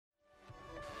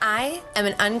I am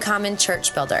an uncommon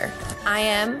church builder. I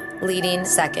am leading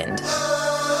second.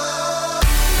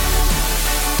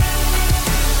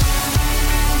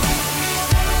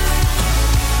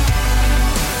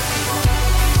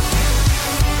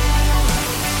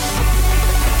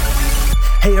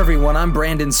 Hey everyone, I'm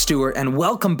Brandon Stewart, and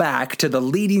welcome back to the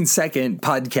Leading Second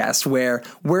podcast, where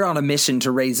we're on a mission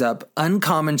to raise up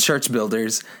uncommon church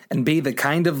builders and be the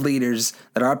kind of leaders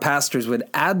that our pastors would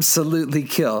absolutely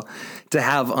kill to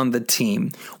have on the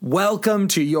team. Welcome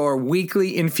to your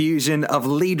weekly infusion of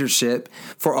leadership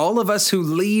for all of us who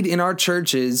lead in our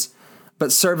churches,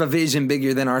 but serve a vision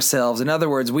bigger than ourselves. In other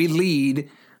words, we lead,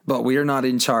 but we are not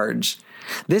in charge.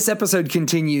 This episode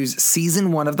continues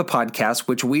season 1 of the podcast,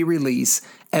 which we release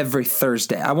every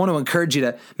Thursday. I want to encourage you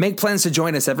to make plans to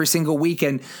join us every single week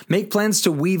and make plans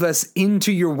to weave us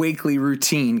into your weekly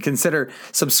routine. Consider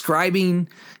subscribing,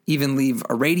 even leave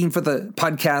a rating for the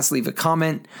podcast, leave a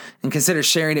comment, and consider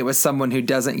sharing it with someone who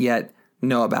doesn't yet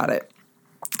know about it.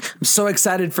 I'm so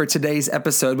excited for today's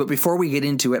episode, but before we get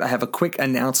into it, I have a quick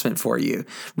announcement for you.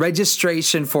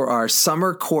 Registration for our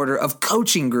summer quarter of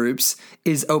coaching groups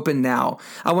is open now.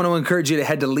 I want to encourage you to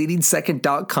head to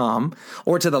leadingsecond.com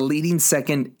or to the Leading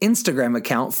Second Instagram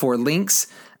account for links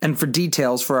and for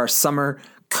details for our summer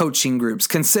coaching groups.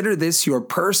 Consider this your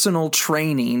personal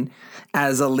training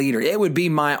as a leader. It would be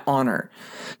my honor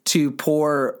to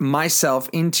pour myself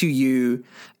into you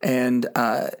and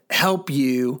help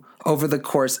you over the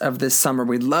course of this summer.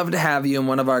 We'd love to have you in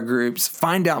one of our groups.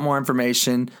 Find out more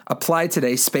information. Apply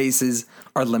today. Spaces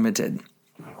are limited.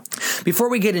 Before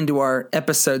we get into our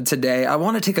episode today, I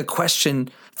want to take a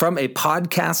question from a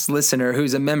podcast listener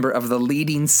who's a member of the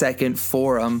Leading Second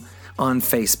Forum on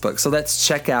Facebook. So let's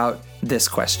check out this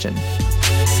question.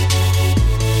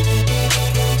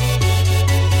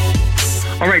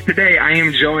 All right, today I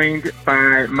am joined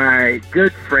by my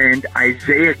good friend,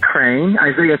 Isaiah Crane.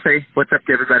 Isaiah, say what's up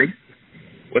to everybody.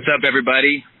 What's up,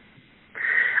 everybody?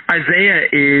 Isaiah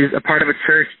is a part of a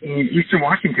church in Eastern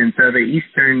Washington, so the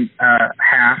eastern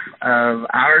half of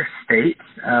our state.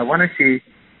 Why don't you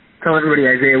tell everybody,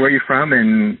 Isaiah, where you're from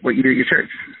and what you do at your church?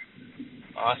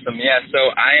 Awesome. Yeah, so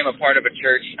I am a part of a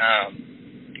church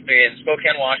in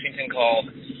Spokane, Washington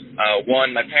called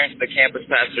One. My parents are the campus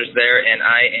pastors there, and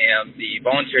I am the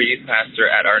volunteer youth pastor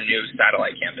at our new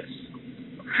satellite campus.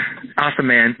 Awesome,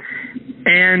 man.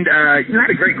 And you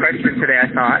had a great question today, I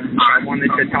thought. I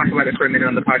wanted to talk about it for a minute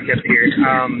on the podcast here.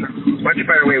 Why don't you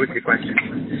fire away with your question?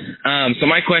 So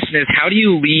my question is, how do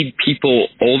you lead people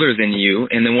older than you,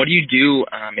 and then what do you do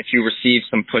if you receive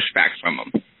some pushback from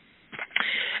them?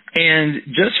 And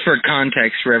just for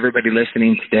context for everybody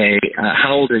listening today,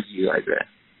 how old are you, Isaiah?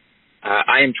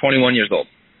 I am 21 years old.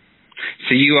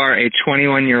 So you are a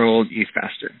 21-year-old youth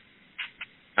pastor?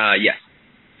 Yes.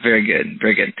 Very good,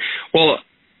 very good. Well,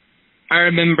 I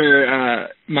remember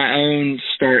my own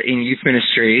start in youth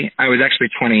ministry. I was actually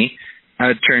 20. I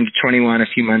had turned 21 a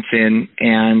few months in,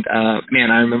 and man,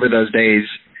 I remember those days.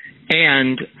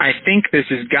 And I think this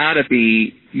has got to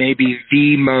be maybe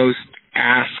the most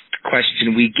asked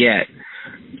question we get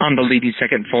on the Leading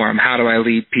Second Forum. How do I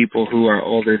lead people who are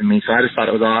older than me? So I just thought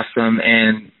it was awesome,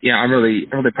 and I'm really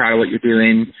proud of what you're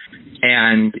doing.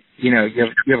 And you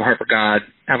have a heart for God,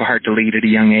 have a heart to lead at a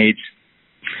young age.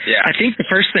 Yeah. I think the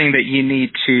first thing that you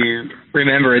need to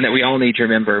remember, and that we all need to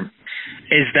remember,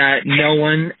 is that no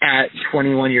one at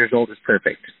 21 years old is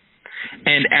perfect.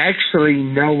 And actually,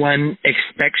 no one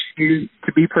expects you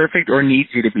to be perfect or needs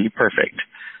you to be perfect.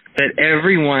 That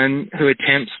everyone who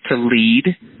attempts to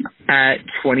lead at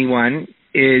 21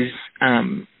 is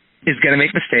going to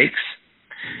make mistakes.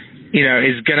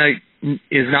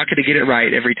 Is not going to get it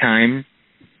right every time.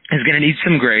 Is going to need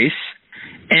some grace.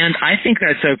 And I think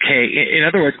that's okay. In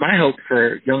other words, my hope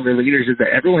for younger leaders is that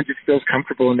everyone just feels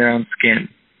comfortable in their own skin,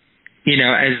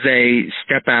 as they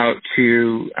step out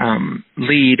to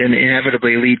lead and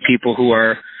inevitably lead people who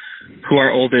are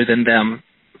older than them.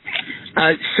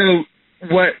 So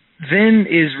what then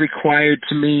is required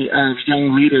to me of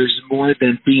young leaders, more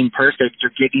than being perfect or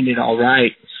getting it all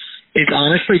right, is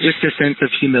honestly just a sense of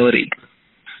humility.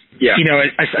 Yeah.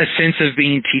 A sense of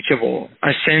being teachable,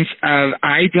 a sense of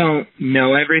I don't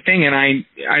know everything, and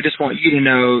I just want you to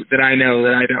know that I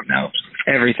don't know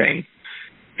everything.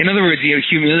 In other words,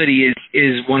 humility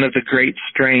is one of the great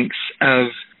strengths of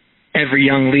every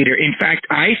young leader. In fact,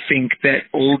 I think that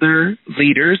older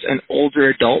leaders and older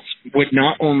adults would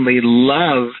not only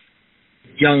love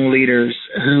young leaders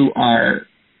who are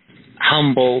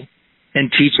humble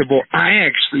and teachable. I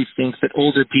actually think that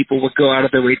older people would go out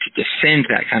of their way to defend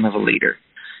that kind of a leader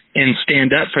and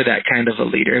stand up for that kind of a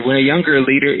leader. When a younger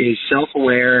leader is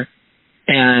self-aware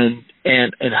and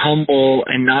and humble,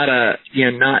 and not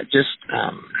just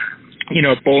a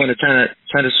bull in a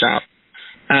china shop.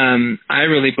 I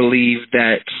really believe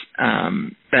that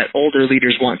older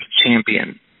leaders want to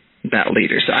champion that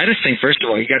leader. So I just think, first of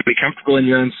all, you got to be comfortable in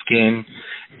your own skin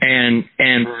and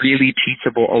really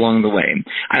teachable along the way.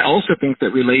 I also think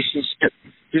that relationship,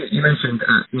 you mentioned,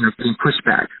 being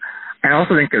pushback. I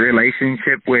also think the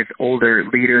relationship with older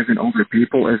leaders and older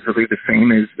people is really the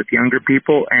same as with younger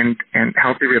people, and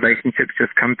healthy relationships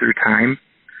just come through time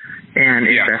and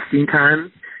investing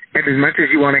time. And as much as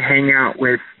you want to hang out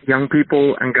with young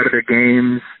people and go to their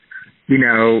games,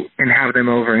 and have them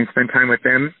over and spend time with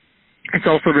them, it's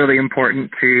also really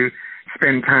important to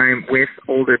spend time with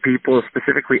older people,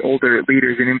 specifically older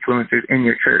leaders and influencers in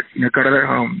your church. Go to their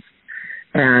homes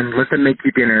and let them make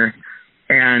you dinner,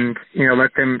 and,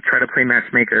 let them try to play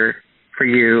matchmaker for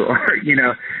you, or,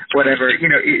 whatever.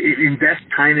 Invest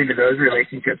time into those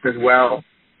relationships as well,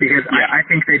 because I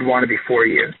think they'd want to be for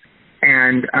you.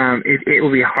 And it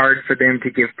will be hard for them to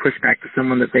give pushback to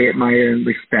someone that they admire and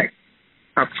respect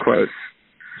up close.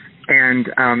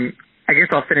 And I guess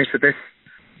I'll finish with this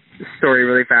story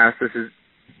really fast. This is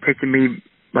taking me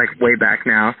way back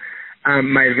now.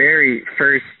 My very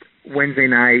first Wednesday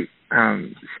night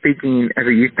speaking as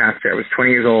a youth pastor, I was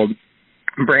 20 years old,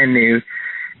 brand new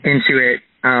into it.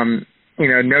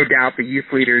 No doubt the youth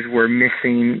leaders were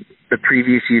missing the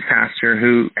previous youth pastor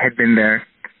who had been there.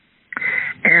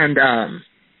 And I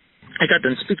got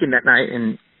done speaking that night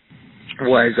and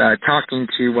was talking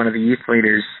to one of the youth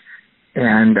leaders,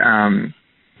 and I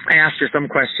asked her some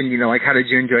question, how did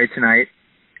you enjoy tonight?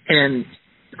 And,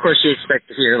 of course, you expect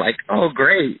to hear, oh,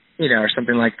 great, or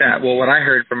something like that. Well, what I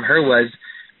heard from her was,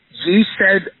 you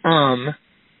said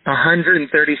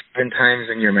 137 times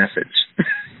in your message.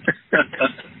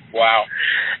 Wow.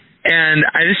 And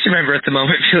I just remember at the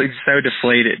moment feeling so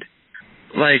deflated.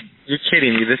 You're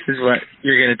kidding me. This is what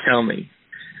you're going to tell me.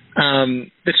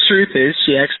 The truth is,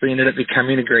 she actually ended up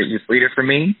becoming a great youth leader for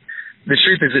me. The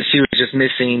truth is that she was just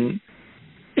missing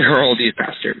her old youth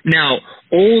pastor. Now,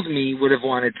 old me would have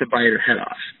wanted to bite her head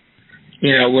off.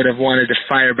 Would have wanted to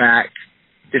fire back,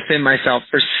 defend myself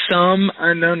for some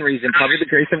unknown reason, probably the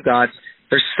grace of God.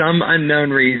 For some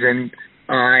unknown reason,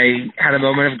 I had a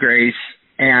moment of grace,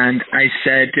 and I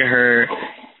said to her,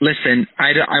 listen,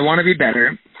 I want to be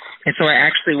better. And so I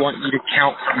actually want you to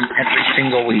count for me every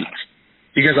single week,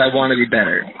 because I want to be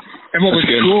better. And what was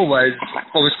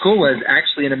cool was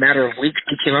actually in a matter of weeks,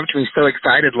 he came up to me so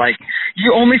excited,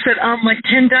 you only said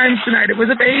 10 times tonight. It was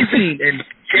amazing. And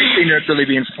he ended up really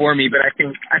being for me, but I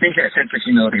think that sense of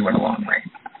humility went a long way.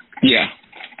 Yeah.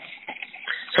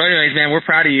 So anyways, man, we're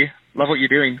proud of you. Love what you're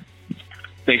doing.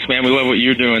 Thanks, man. We love what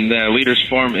you're doing. The Leaders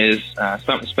Forum is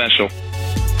something special.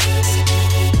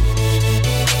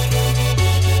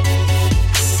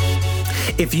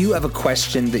 If you have a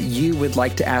question that you would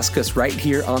like to ask us right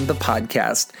here on the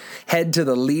podcast, head to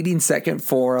the Leading Second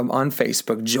Forum on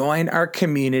Facebook, join our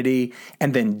community,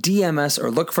 and then DM us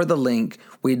or look for the link.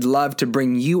 We'd love to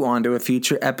bring you onto a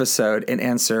future episode and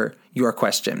answer your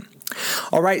question.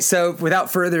 All right, so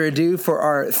without further ado, for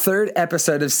our third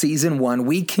episode of Season 1,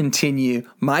 we continue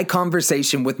my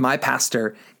conversation with my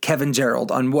pastor, Kevin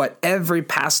Gerald, on what every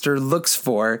pastor looks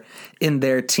for in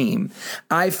their team.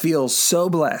 I feel so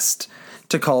blessed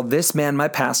to call this man my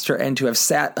pastor and to have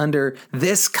sat under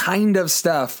this kind of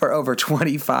stuff for over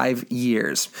 25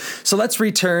 years. So let's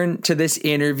return to this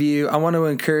interview. I want to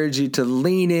encourage you to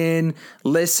lean in,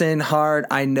 listen hard.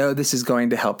 I know this is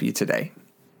going to help you today.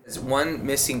 One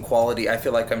missing quality I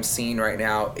feel like I'm seeing right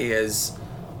now is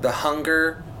the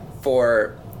hunger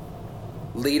for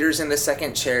leaders in the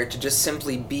second chair to just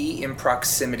simply be in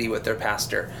proximity with their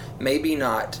pastor. Maybe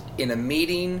not in a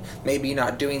meeting, maybe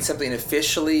not doing something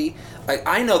officially.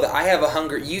 I know that I have a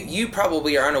hunger. You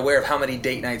probably are unaware of how many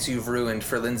date nights you've ruined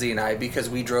for Lindsay and I because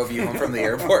we drove you home from the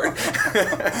airport.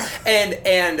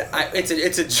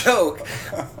 It's a joke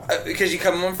because you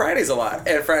come home on Fridays a lot,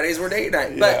 and Fridays were date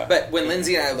night. But when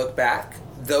Lindsay and I look back,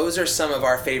 those are some of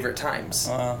our favorite times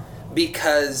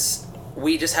because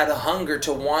we just had a hunger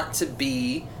to want to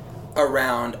be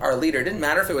around our leader. It didn't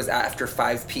matter if it was after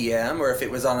 5 p.m. or if it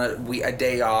was on a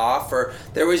day off, or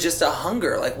there was just a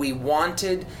hunger. We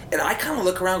wanted, and I kind of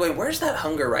look around going, where's that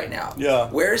hunger right now? Yeah.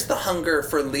 Where's the hunger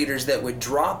for leaders that would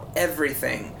drop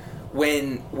everything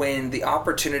when the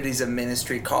opportunities of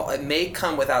ministry call? It may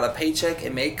come without a paycheck.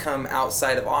 It may come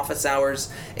outside of office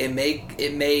hours. It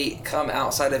may come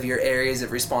outside of your areas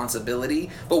of responsibility.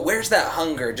 But where's that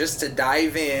hunger just to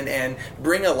dive in and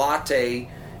bring a latte,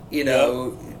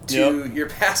 to your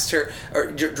pastor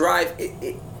or your drive?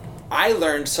 I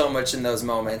learned so much in those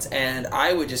moments, and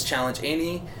I would just challenge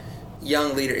any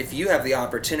young leader, if you have the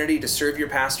opportunity to serve your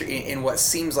pastor in what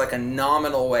seems like a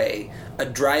nominal way, a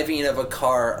driving of a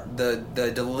car, the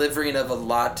delivering of a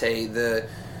latte,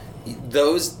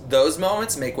 those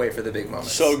moments make way for the big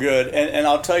moments. So good. And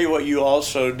I'll tell you what you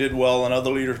also did well, and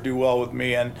other leaders do well with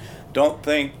me, and don't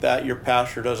think that your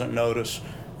pastor doesn't notice.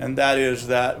 And that is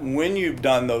that when you've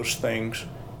done those things,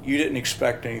 you didn't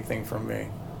expect anything from me.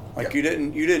 Like you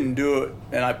didn't do it,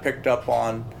 and I picked up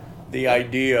on the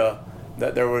idea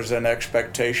that there was an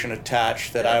expectation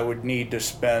attached that I would need to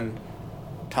spend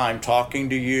time talking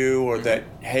to you, or that,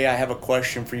 hey, I have a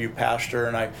question for you, Pastor,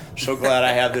 and I'm so glad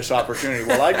I have this opportunity.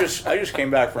 Well, I just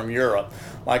came back from Europe.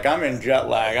 Like, I'm in jet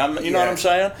lag. You know what I'm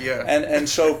saying? Yeah. And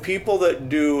so people that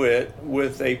do it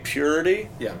with a purity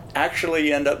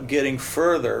actually end up getting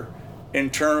further in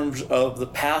terms of the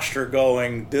pastor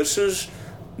going, this is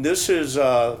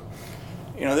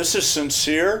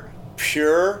sincere,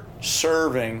 pure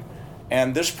serving,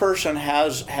 and this person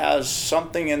has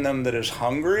something in them that is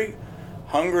hungry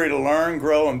to learn,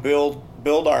 grow, and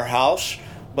build our house.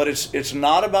 But it's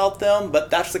not about them. But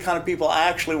that's the kind of people I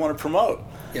actually want to promote.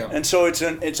 Yeah. And so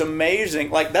it's amazing.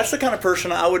 Like, that's the kind of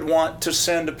person I would want to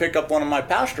send to pick up one of my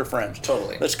pastor friends.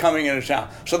 Totally. That's coming into town.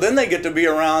 So then they get to be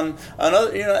around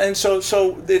another, and so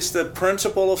it's the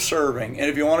principle of serving. And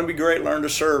if you want to be great, learn to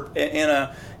serve in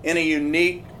a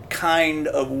unique kind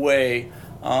of way,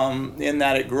 in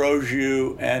that it grows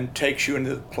you and takes you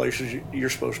into the places you're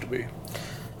supposed to be.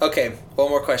 Okay, one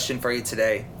more question for you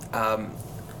today.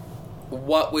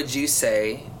 What would you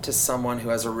say to someone who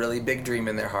has a really big dream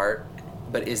in their heart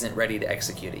but isn't ready to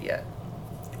execute it yet?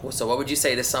 So what would you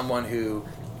say to someone who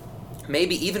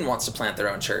maybe even wants to plant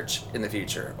their own church in the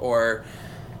future, or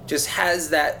just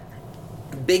has that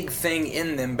big thing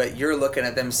in them, but you're looking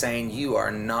at them saying you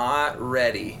are not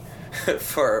ready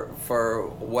for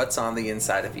what's on the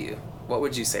inside of you? What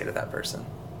would you say to that person?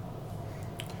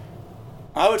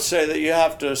 I would say that you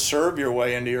have to serve your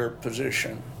way into your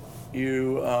position.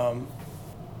 You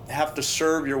have to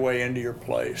serve your way into your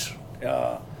place.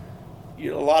 A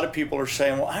lot of people are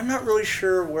saying, "Well, I'm not really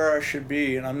sure where I should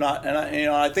be," and I'm not. And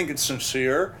I think it's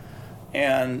sincere,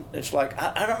 and it's like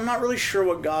I'm not really sure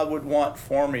what God would want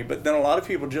for me. But then a lot of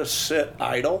people just sit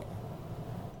idle,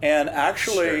 and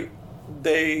actually,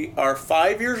 they are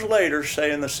 5 years later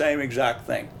saying the same exact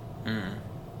thing,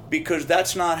 because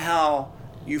that's not how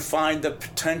you find the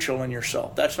potential in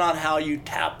yourself. That's not how you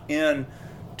tap in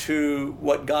to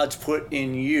what God's put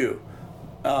in you.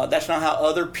 That's not how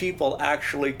other people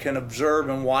actually can observe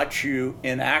and watch you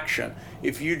in action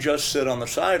if you just sit on the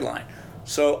sideline.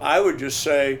 So I would just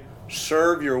say,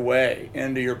 serve your way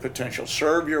into your potential.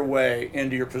 Serve your way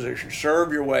into your position.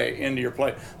 Serve your way into your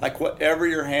play. Like, whatever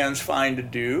your hands find to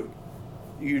do,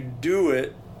 you do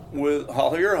it with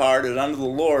all your heart as unto the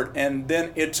Lord. And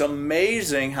then it's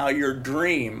amazing how your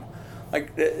dream,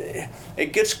 like,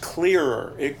 it gets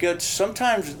clearer.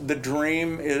 Sometimes the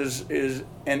dream is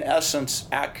in essence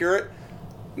accurate,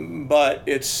 but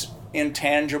it's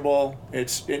intangible.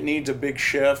 It needs a big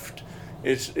shift.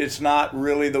 It's not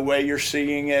really the way you're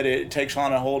seeing it. It takes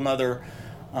on a whole nother,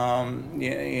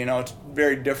 it's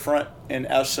very different in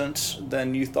essence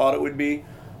than you thought it would be.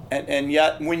 And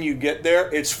yet when you get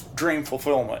there, it's dream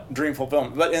fulfillment.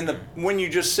 But when you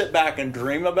just sit back and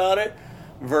dream about it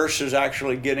versus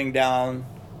actually getting down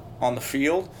on the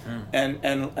field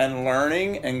and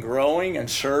learning and growing and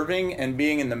serving and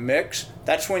being in the mix,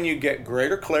 that's when you get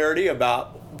greater clarity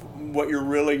about what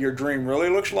your dream really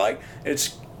looks like.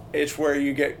 It's where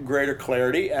you get greater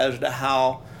clarity as to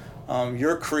how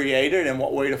you're created and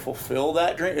what way to fulfill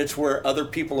that dream. It's where other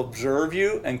people observe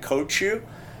you and coach you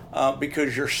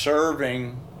because you're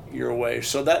serving your way.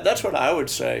 So that's what I would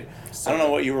say. I don't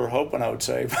know what you were hoping I would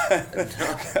say, but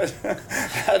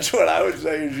that's what I would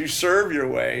say, is you serve your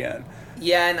way in.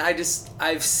 Yeah, and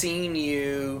I've seen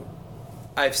you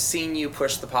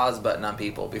push the pause button on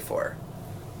people before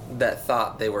that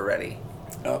thought they were ready.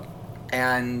 Oh.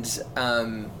 And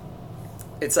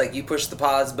it's like you push the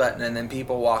pause button and then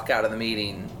people walk out of the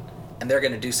meeting and they're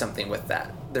going to do something with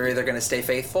that. They're either going to stay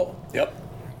faithful. Yep.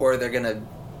 Or they're going to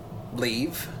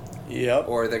leave. Yep.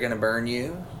 Or they're going to burn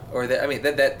you. Or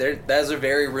those are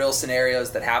very real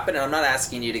scenarios that happen. And I'm not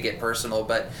asking you to get personal,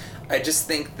 but I just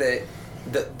think that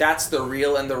that's the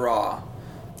real and the raw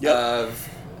of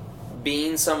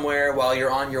being somewhere while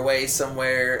you're on your way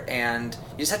somewhere, and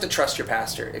you just have to trust your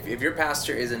pastor. If your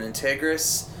pastor is an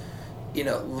integrous,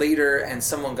 leader and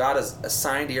someone God has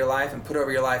assigned to your life and put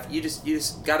over your life, you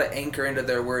just got to anchor into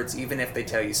their words, even if they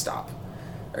tell you stop,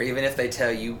 or even if they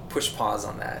tell you push pause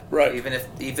on that. Right. Even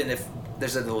if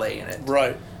there's a delay in it.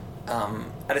 Right.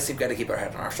 I just think we've got to keep our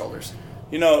head on our shoulders.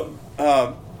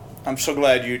 I'm so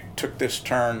glad you took this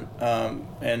turn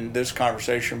in this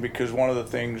conversation, because one of the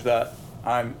things that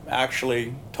I'm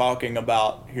actually talking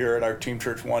about here at our Team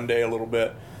Church One Day a little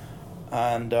bit,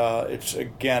 and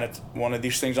it's one of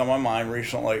these things on my mind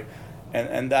recently,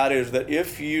 and that is that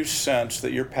if you sense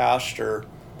that your pastor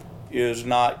is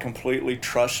not completely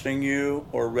trusting you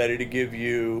or ready to give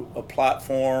you a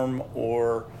platform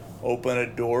or open a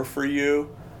door for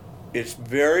you, it's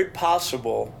very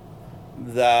possible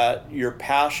that your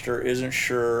pastor isn't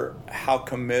sure how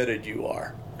committed you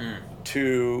are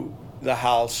to the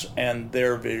house and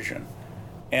their vision.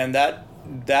 And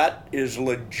that is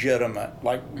legitimate.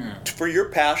 Like, for your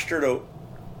pastor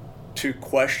to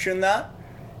question that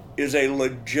is a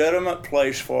legitimate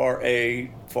place for a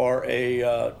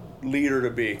leader to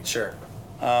be. Sure.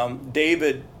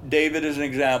 David is an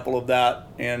example of that.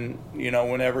 And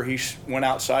whenever he went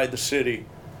outside the city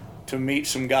to meet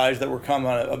some guys that were coming,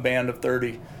 a band of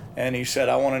 30, and he said,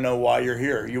 "I want to know why you're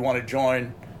here. You want to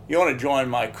join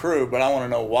my crew, but I want to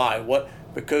know why. What?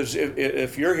 Because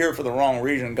if you're here for the wrong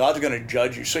reason, God's going to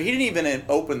judge you." So he didn't even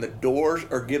open the doors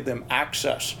or give them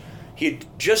access. He had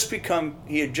just became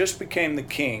the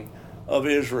king of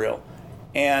Israel,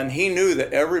 and he knew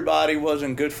that everybody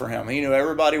wasn't good for him. He knew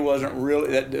everybody wasn't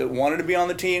really that wanted to be on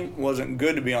the team wasn't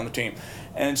good to be on the team.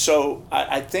 And so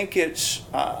I think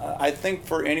I think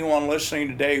for anyone listening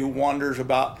today who wonders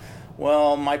about,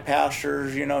 well, my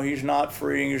pastor's, he's not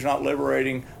freeing, he's not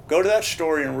liberating, go to that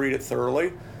story and read it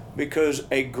thoroughly, because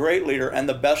a great leader, and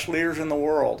the best leaders in the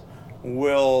world,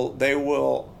 will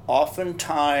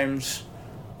oftentimes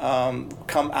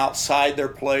come outside their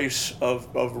place of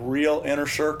real inner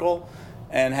circle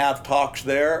and have talks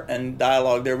there and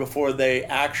dialogue there before they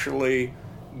actually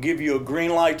give you a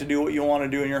green light to do what you want to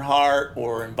do in your heart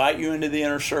or invite you into the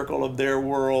inner circle of their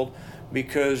world,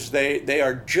 because they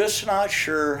are just not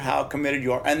sure how committed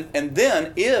you are. And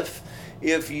then if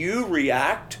you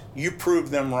react, you prove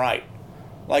them right.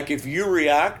 Like, if you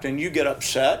react and you get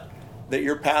upset that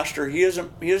your pastor, he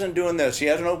isn't doing this, he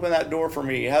hasn't opened that door for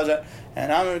me, he hasn't,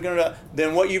 and I'm going to,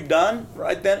 then what you've done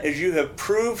right then is you have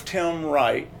proved him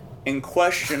right in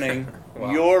questioning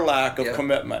wow. your lack of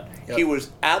commitment. Yep. He was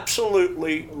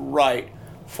absolutely right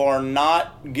for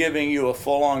not giving you a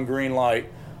full-on green light,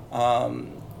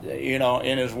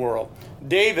 in his world.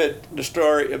 David, the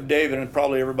story of David, and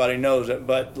probably everybody knows it,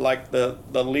 but like the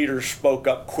leaders spoke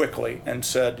up quickly and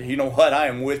said, "You know what, I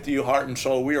am with you, heart and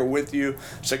soul. We are with you.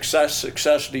 Success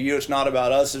to you. It's not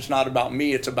about us. It's not about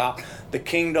me. It's about the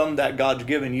kingdom that God's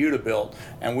given you to build,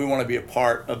 and we want to be a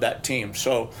part of that team."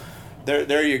 So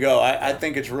there you go. I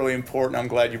think it's really important. I'm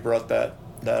glad you brought that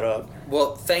up.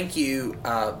 Well, thank you.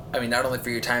 Not only for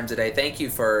your time today, thank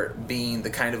you for being the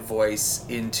kind of voice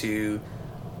into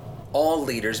all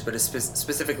leaders, but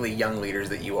specifically young leaders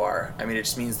that you are. It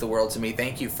just means the world to me.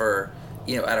 Thank you for,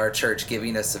 at our church,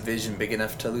 giving us a vision big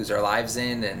enough to lose our lives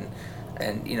in, and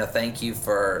thank you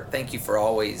for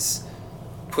always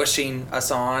pushing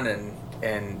us on,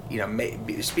 and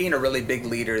just being a really big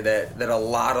leader that a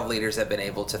lot of leaders have been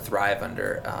able to thrive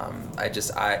under.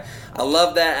 I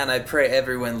love that, and I pray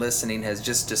everyone listening has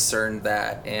just discerned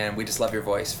that, and we just love your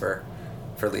voice for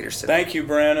leaders today. Thank you,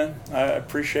 Brandon. I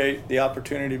appreciate the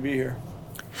opportunity to be here.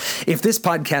 If this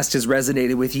podcast has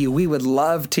resonated with you, we would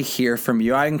love to hear from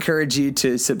you. I encourage you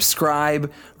to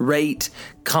subscribe, rate,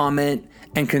 comment,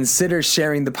 and consider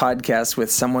sharing the podcast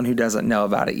with someone who doesn't know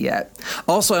about it yet.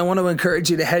 Also, I want to encourage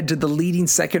you to head to the Leading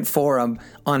Second Forum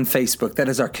on Facebook. That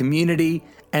is our community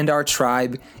and our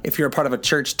tribe. If you're a part of a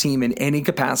church team in any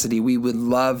capacity, we would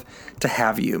love to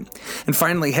have you. And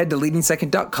finally, head to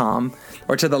leadingsecond.com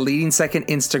or to the Leading Second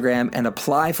Instagram and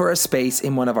apply for a space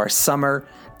in one of our summer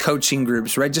coaching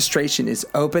groups. Registration is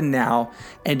open now,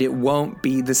 and it won't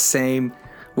be the same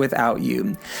without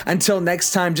you. Until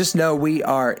next time, just know we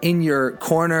are in your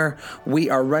corner. We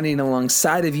are running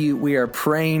alongside of you. We are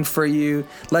praying for you.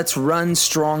 Let's run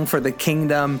strong for the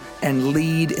kingdom and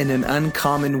lead in an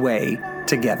uncommon way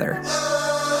together.